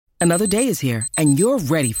Another day is here, and you're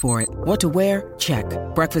ready for it. What to wear? Check.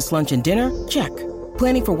 Breakfast, lunch, and dinner? Check.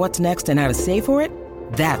 Planning for what's next and how to save for it?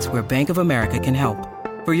 That's where Bank of America can help.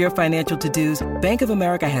 For your financial to-dos, Bank of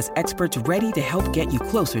America has experts ready to help get you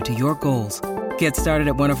closer to your goals. Get started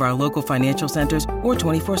at one of our local financial centers or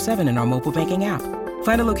 24/7 in our mobile banking app.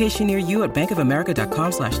 Find a location near you at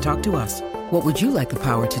bankofamerica.com/talktous. What would you like the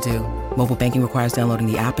power to do? Mobile banking requires downloading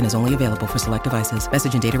the app and is only available for select devices.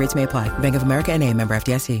 Message and data rates may apply. Bank of America N.A., member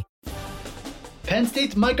FDIC. Penn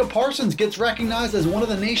State's Micah Parsons gets recognized as one of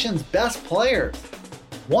the nation's best players.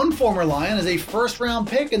 One former Lion is a first-round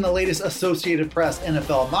pick in the latest Associated Press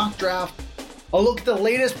NFL mock draft. A look at the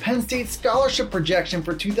latest Penn State scholarship projection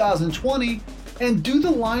for 2020, and do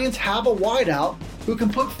the Lions have a wideout who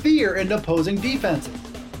can put fear into opposing defenses?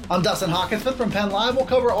 I'm Dustin Hawkinsmith from Penn Live. We'll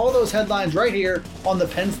cover all those headlines right here on the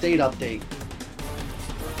Penn State Update.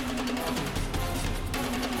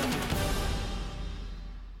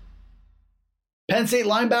 Penn State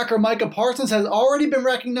linebacker Micah Parsons has already been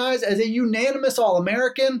recognized as a unanimous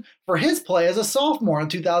All-American for his play as a sophomore in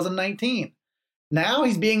 2019. Now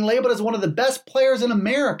he's being labeled as one of the best players in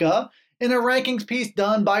America in a rankings piece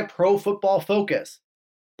done by Pro Football Focus.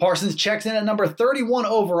 Parsons checks in at number 31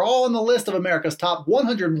 overall on the list of America's top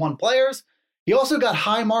 101 players. He also got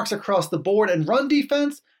high marks across the board in run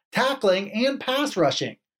defense, tackling, and pass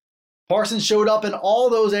rushing. Parsons showed up in all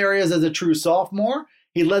those areas as a true sophomore.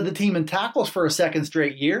 He led the team in tackles for a second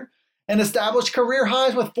straight year and established career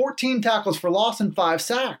highs with 14 tackles for loss and 5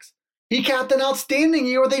 sacks. He capped an outstanding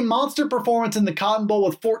year with a monster performance in the Cotton Bowl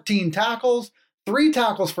with 14 tackles, 3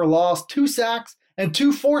 tackles for loss, 2 sacks, and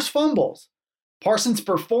 2 forced fumbles. Parsons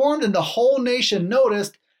performed and the whole nation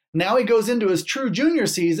noticed. Now he goes into his true junior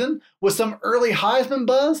season with some early Heisman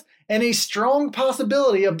buzz and a strong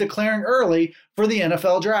possibility of declaring early for the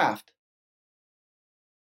NFL draft.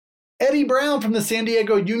 Eddie Brown from the San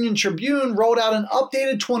Diego Union-Tribune rolled out an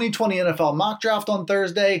updated 2020 NFL mock draft on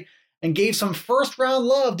Thursday and gave some first-round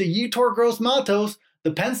love to Yetur Gross-Matos, the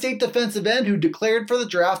Penn State defensive end who declared for the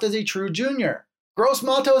draft as a true junior.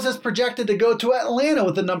 Gross-Matos is projected to go to Atlanta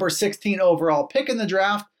with the number 16 overall pick in the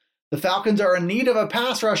draft. The Falcons are in need of a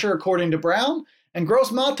pass rusher, according to Brown, and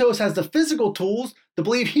Gross-Matos has the physical tools to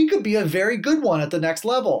believe he could be a very good one at the next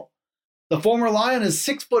level. The former Lion is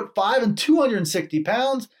 6'5" and 260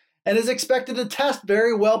 pounds and is expected to test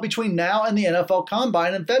very well between now and the NFL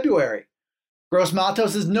Combine in February.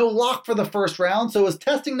 Gross-Matos is no lock for the first round, so his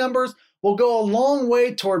testing numbers will go a long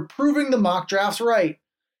way toward proving the mock drafts right.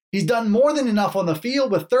 He's done more than enough on the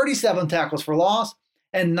field with 37 tackles for loss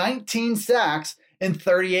and 19 sacks in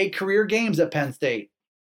 38 career games at Penn State.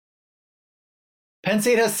 Penn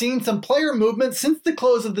State has seen some player movement since the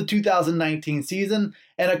close of the 2019 season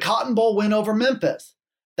and a Cotton Bowl win over Memphis.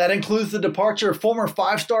 That includes the departure of former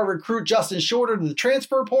 5-star recruit Justin Shorter to the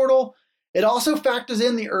transfer portal. It also factors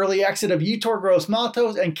in the early exit of Yetur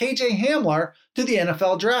Gross-Matos and KJ Hamler to the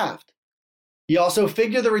NFL draft. You also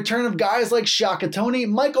figure the return of guys like Shaka Toney,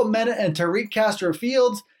 Michael Menet, and Tariq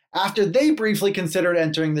Castro-Fields after they briefly considered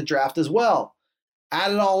entering the draft as well.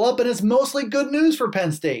 Add it all up and it's mostly good news for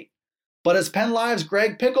Penn State. But as Penn Live's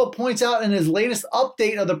Greg Pickle points out in his latest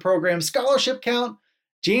update of the program's scholarship count,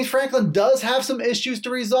 James Franklin does have some issues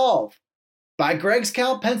to resolve. By Greg's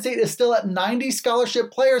count, Penn State is still at 90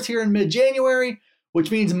 scholarship players here in mid-January,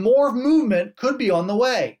 which means more movement could be on the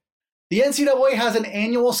way. The NCAA has an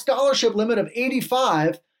annual scholarship limit of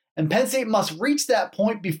 85, and Penn State must reach that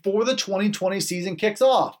point before the 2020 season kicks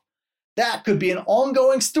off. That could be an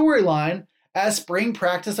ongoing storyline as spring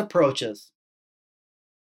practice approaches.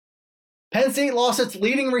 Penn State lost its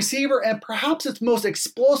leading receiver and perhaps its most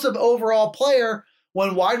explosive overall player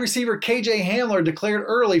when wide receiver KJ Hamler declared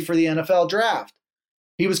early for the NFL draft.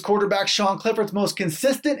 He was quarterback Sean Clifford's most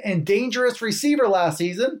consistent and dangerous receiver last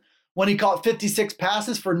season when he caught 56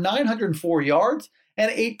 passes for 904 yards and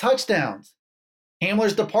 8 touchdowns.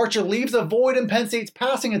 Hamler's departure leaves a void in Penn State's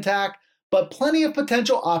passing attack, but plenty of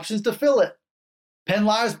potential options to fill it. Penn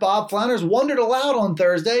Live's Bob Flounders wondered aloud on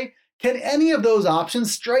Thursday, can any of those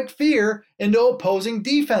options strike fear into opposing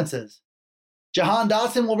defenses? Jahan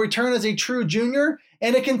Dotson will return as a true junior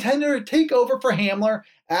and a contender to take over for Hamler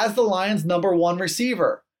as the Lions' number 1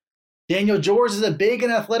 receiver. Daniel George is a big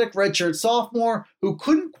and athletic redshirt sophomore who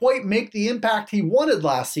couldn't quite make the impact he wanted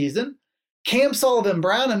last season. Cam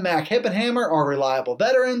Sullivan-Brown and Mac Hippenhammer are reliable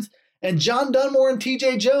veterans, and John Dunmore and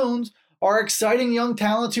TJ Jones are exciting young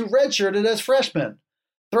talents who redshirted as freshmen.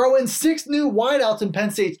 Throw in 6 new wideouts in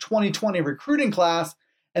Penn State's 2020 recruiting class,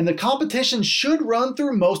 and the competition should run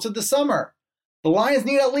through most of the summer. The Lions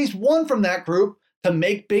need at least one from that group to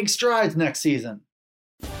make big strides next season.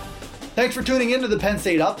 Thanks for tuning in to the Penn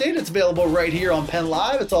State Update. It's available right here on Penn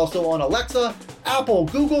Live. It's also on Alexa, Apple,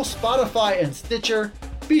 Google, Spotify, and Stitcher.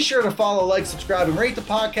 Be sure to follow, like, subscribe, and rate the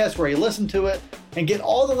podcast where you listen to it. And get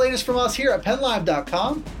all the latest from us here at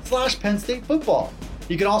PennLive.com/Penn State Football.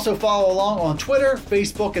 You can also follow along on Twitter,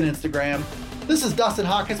 Facebook, and Instagram. This is Dustin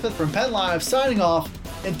Hawkinsmith from Penn Live signing off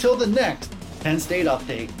until the next Penn State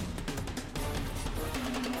Update.